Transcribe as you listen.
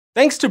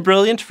Thanks to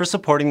Brilliant for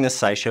supporting this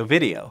SciShow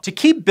video. To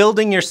keep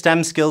building your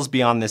STEM skills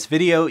beyond this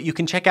video, you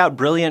can check out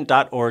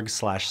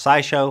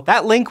brilliant.org/scishow.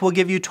 That link will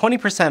give you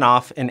 20%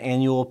 off an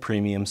annual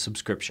premium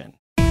subscription.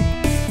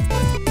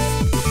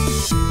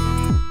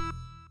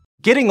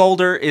 Getting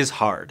older is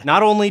hard.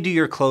 Not only do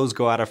your clothes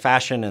go out of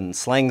fashion and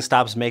slang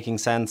stops making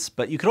sense,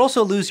 but you could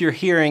also lose your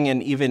hearing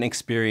and even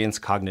experience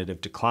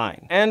cognitive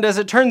decline. And as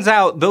it turns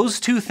out, those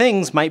two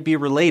things might be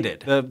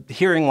related. The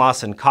hearing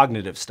loss and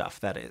cognitive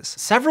stuff, that is.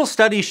 Several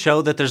studies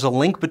show that there's a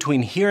link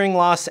between hearing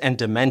loss and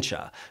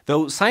dementia,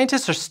 though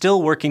scientists are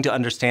still working to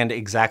understand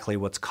exactly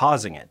what's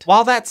causing it.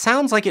 While that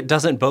sounds like it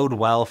doesn't bode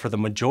well for the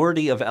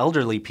majority of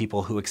elderly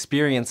people who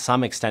experience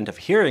some extent of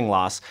hearing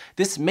loss,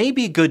 this may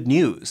be good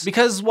news.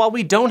 Because while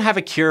we don't have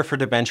a cure for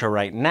dementia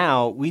right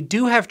now, we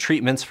do have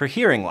treatments for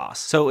hearing loss.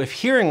 So if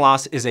hearing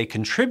loss is a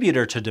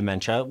contributor to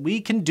dementia, we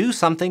can do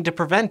something to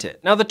prevent it.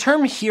 Now, the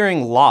term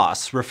hearing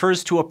loss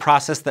refers to a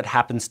process that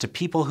happens to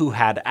people who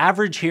had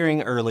average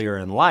hearing earlier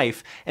in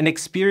life and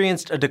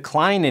experienced a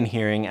decline in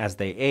hearing as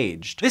they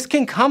aged. This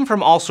can come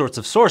from all sorts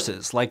of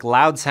sources, like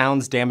loud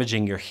sounds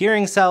damaging your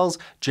hearing cells,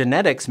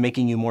 genetics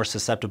making you more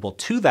susceptible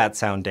to that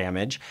sound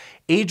damage,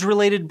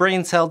 age-related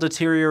brain cell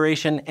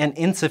deterioration, and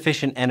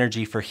insufficient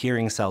energy for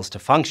hearing cells to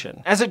function.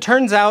 As it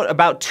turns out,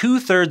 about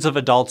 2/3 of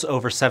adults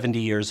over 70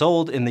 years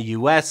old in the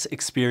US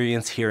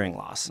experience hearing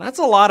loss. That's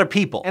a lot of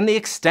people, and the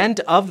extent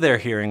of their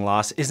hearing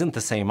loss isn't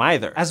the same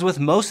either. As with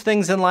most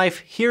things in life,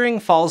 hearing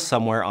falls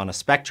somewhere on a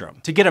spectrum.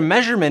 To get a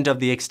measurement of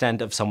the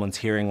extent of someone's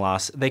hearing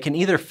loss, they can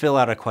either fill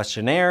out a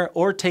questionnaire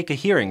or take a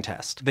hearing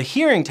test. The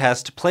hearing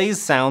test plays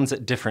sounds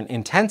at different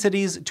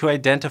intensities to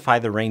identify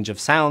the range of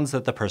sounds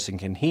that the person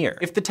can hear.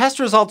 If the test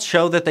results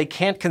show that they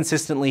can't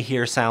consistently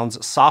hear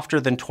sounds softer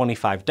than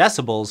 25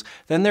 decibels,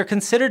 then they're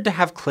considered to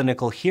have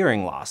clinical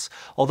hearing loss,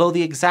 although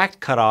the exact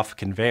cutoff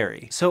can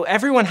vary. So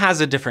everyone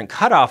has a different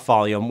cutoff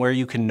volume where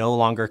you can no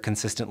longer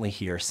consistently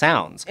hear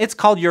sounds. It's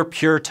called your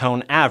pure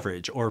tone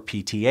average, or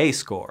PTA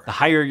score. The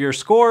higher your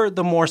score,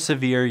 the more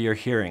severe your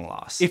hearing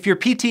loss. If your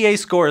PTA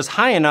score is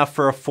high enough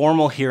for a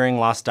formal hearing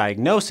loss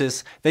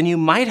diagnosis, then you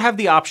might have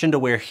the option to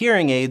wear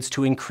hearing aids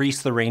to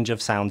increase the range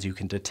of sounds you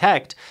can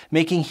detect,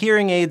 making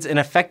hearing aids an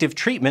effective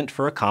treatment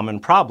for a common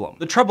problem.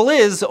 The trouble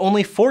is,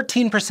 only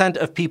 14%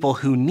 of people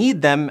who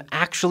need them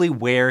actually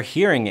wear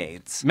hearing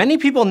aids. Many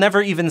people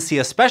never even see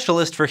a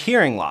specialist for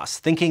hearing loss,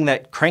 thinking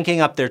that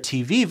cranking up their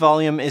TV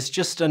volume is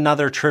just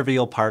another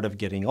trivial part of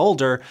getting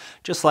older,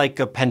 just like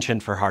a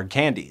penchant for hard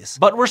candies.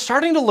 But we're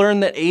starting to learn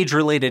that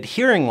age-related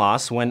hearing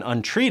loss, when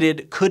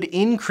untreated, could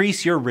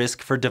increase your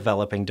risk for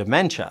developing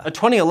dementia. A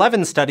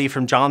 2011 study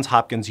from Johns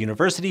Hopkins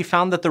University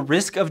found that the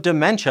risk of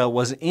dementia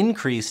was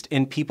increased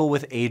in people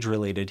with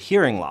age-related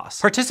hearing loss.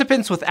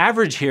 Participants with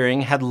average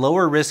hearing had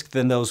lower risk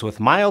than those with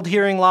mild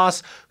hearing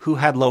loss, who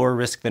had lower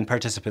risk than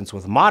participants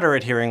with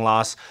moderate hearing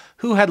loss,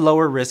 who had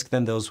lower risk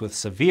than those with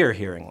severe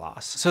hearing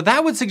loss. So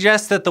that would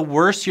suggest that the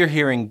worse your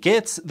hearing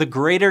gets, the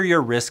greater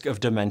your risk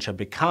of dementia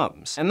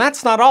becomes. And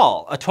that's not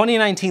all. A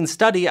 2019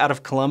 study out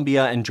of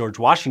Columbia and George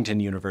Washington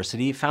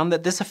University found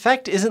that this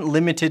effect isn't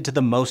limited to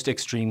the most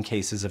extreme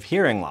cases of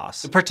hearing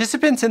loss. The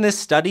participants in this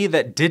study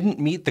that didn't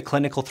meet the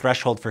clinical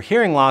threshold for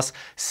hearing loss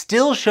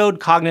still showed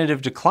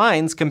cognitive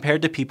declines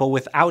compared to people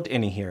without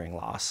any hearing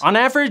loss. On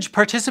average,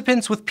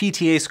 participants with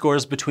PTA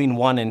scores between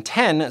 1 and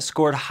 10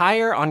 scored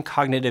higher on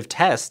cognitive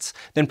tests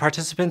than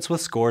participants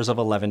with scores of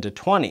 11 to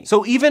 20.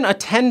 So even a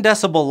 10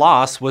 decibel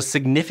loss was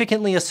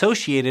significantly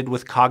associated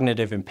with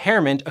cognitive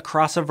impairment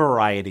across a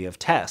variety of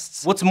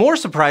tests. What's more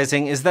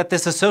surprising is that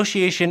this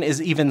association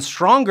is even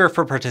stronger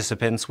for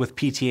participants with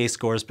PTA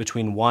scores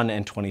between 1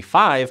 and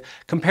 25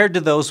 compared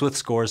to those with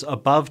scores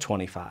above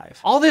 25.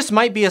 All this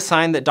might be a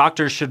sign that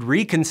doctors should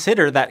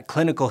reconsider that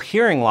clinical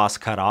hearing loss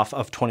cutoff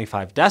of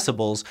 25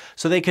 decibels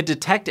so they could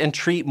detect and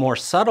treat more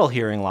subtle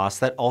hearing loss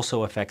that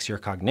also affects your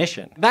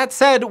cognition. That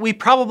said, we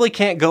probably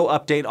can't go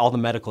update all the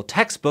medical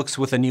textbooks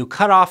with a new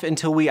cutoff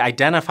until we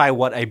identify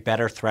what a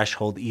better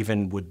threshold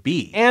even would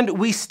be. And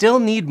we still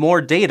need more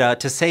data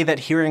to say that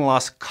hearing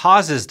loss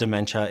causes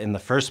dementia in the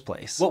first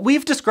place. What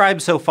we've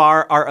described so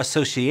far are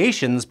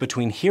associations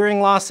between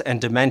hearing loss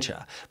and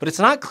dementia, but it's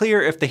not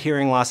clear if the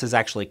hearing loss is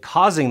actually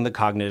causing the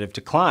cognitive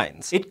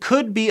declines. It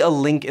could be a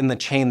link in the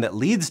chain that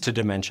leads to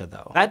dementia,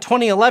 though. That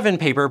 2011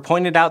 paper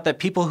pointed out that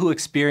people who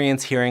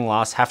experience hearing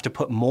loss have to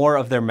put more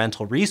of their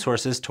mental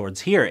resources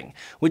towards hearing,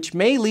 which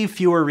may leave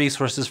fewer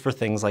resources for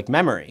things like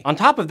memory. On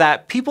top of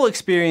that, people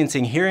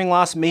experiencing hearing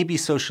loss may be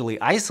socially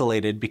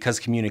isolated because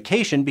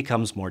communication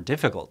becomes more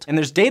difficult. And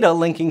there's data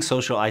linking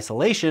social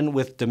isolation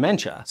with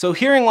dementia. So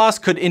hearing loss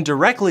could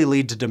indirectly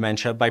lead to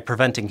dementia by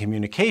preventing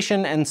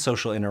communication and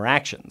social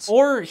interactions.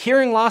 Or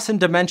hearing loss and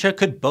dementia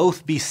could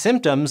both be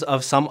symptoms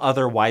of some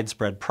other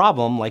widespread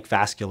problem like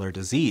vascular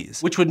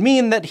disease, which would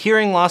mean that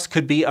hearing loss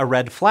could be a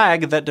red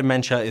flag that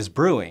dementia is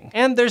brewing.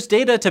 And there's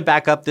data to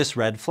back up this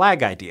red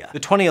flag idea. The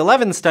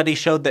 2011 study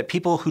showed that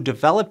people who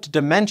developed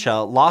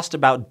dementia lost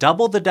about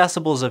double the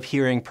decibels of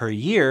hearing per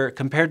year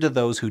compared to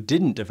those who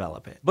didn't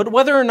develop it. But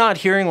whether or not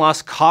hearing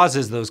loss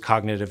causes those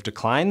cognitive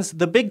declines,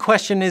 the big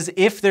question is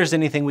if there's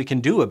anything we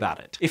can do about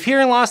it. If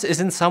hearing loss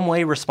is in some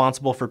way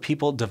responsible for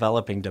people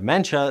developing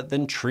dementia,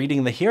 then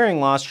treating the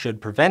hearing loss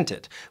should prevent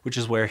it, which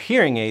is where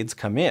hearing aids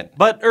come in.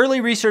 But early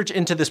research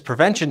into this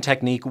prevention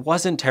technique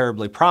wasn't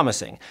terribly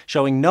promising,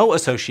 showing no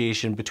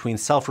association between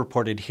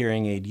self-reported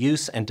hearing aid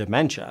use and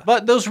dementia.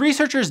 But those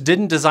researchers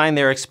didn't design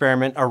their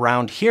experiment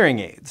around hearing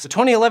aids. The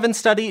 2011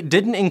 study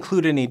didn't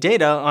include any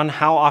data on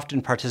how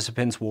often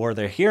participants wore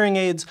their hearing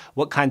aids,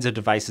 what kinds of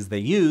devices they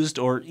used,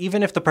 or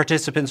even if the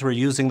participants were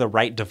using the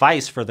right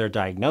device for their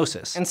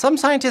diagnosis. And some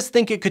scientists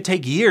think it could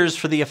take years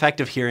for the effect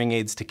of hearing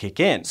aids to kick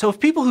in. So if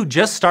people who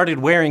just started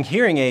wearing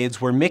hearing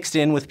aids were mixed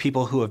in with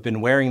people who have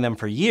been wearing them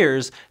for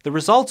years, the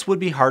results would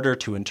be harder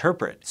to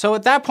interpret. So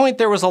at that point,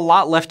 there was a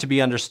lot left to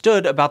be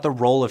understood about the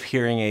role of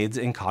hearing aids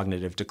in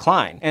cognitive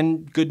decline.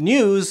 And good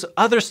news,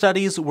 other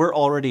studies were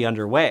already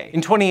underway.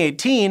 In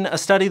 2018, a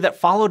study that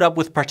followed up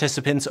with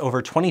participants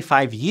over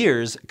 25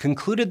 years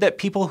concluded that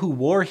people who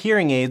wore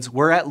hearing aids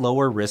were at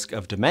lower risk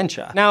of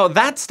dementia. Now,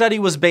 that study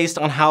was based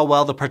on how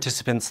well the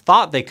participants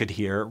thought they could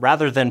hear,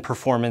 rather than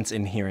performance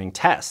in hearing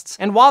tests.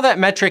 And while that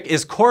metric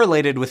is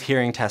correlated with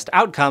hearing test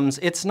outcomes,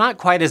 it's not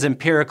quite as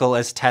empirical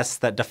as tests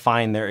that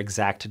define their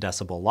exact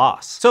decibel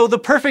loss. So the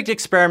perfect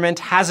experiment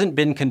hasn't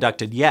been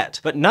conducted yet,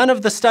 but none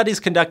of the studies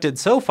conducted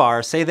so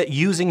far say that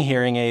using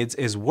hearing aids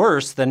is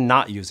worse than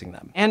not using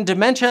them. And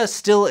dementia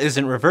still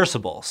isn't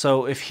reversible,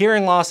 so if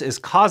hearing loss is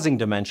causing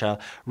dementia,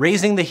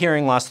 raising the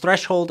hearing loss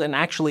threshold and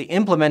actually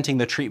implementing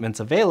the treatments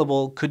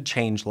available could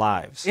change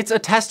lives. It's a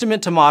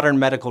testament to modern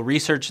medical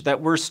research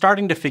that we're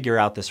starting to figure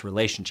out this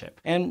relationship,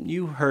 and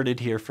you heard it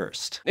here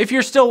first. If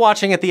you're still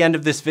watching at the end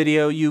of this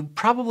video, you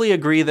probably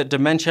agree that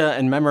dementia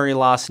and memory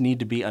loss need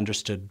to be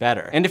understood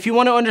better. And if you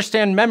want to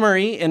understand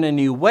memory in a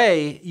new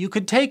way, you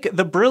could take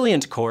the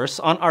Brilliant course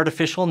on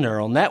artificial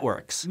neural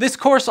networks. This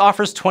course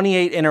offers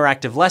 28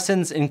 interactive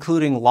lessons,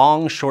 including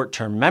long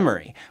short-term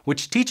memory,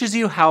 which teaches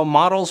you how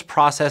models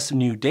process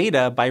new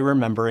data by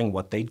remembering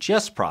what they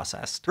just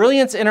processed.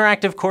 Brilliant's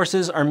interactive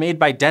courses are made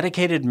by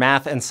dedicated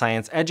math and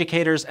science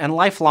educators and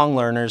lifelong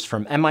learners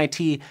from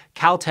MIT,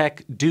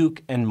 Caltech,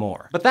 Duke, and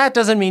more. But that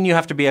doesn't mean you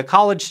have to be a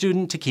college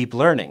student to keep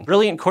learning.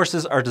 Brilliant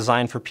courses are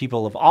designed for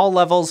people of all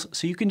levels,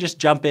 so you can just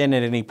jump in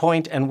at any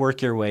point and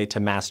work your way to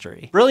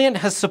mastery. Brilliant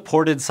has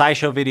supported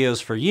SciShow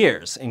videos for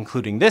years,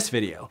 including this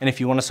video. And if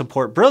you want to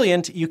support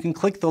Brilliant, you can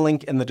click the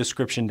link in the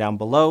description down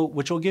below,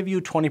 which will give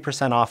you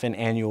 20% off an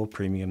annual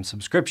premium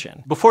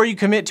subscription. Before you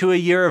commit to a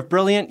year of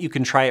Brilliant, you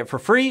can try it for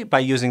free by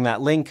using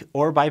that link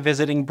or by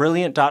visiting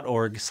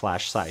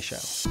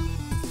brilliant.org/scishow.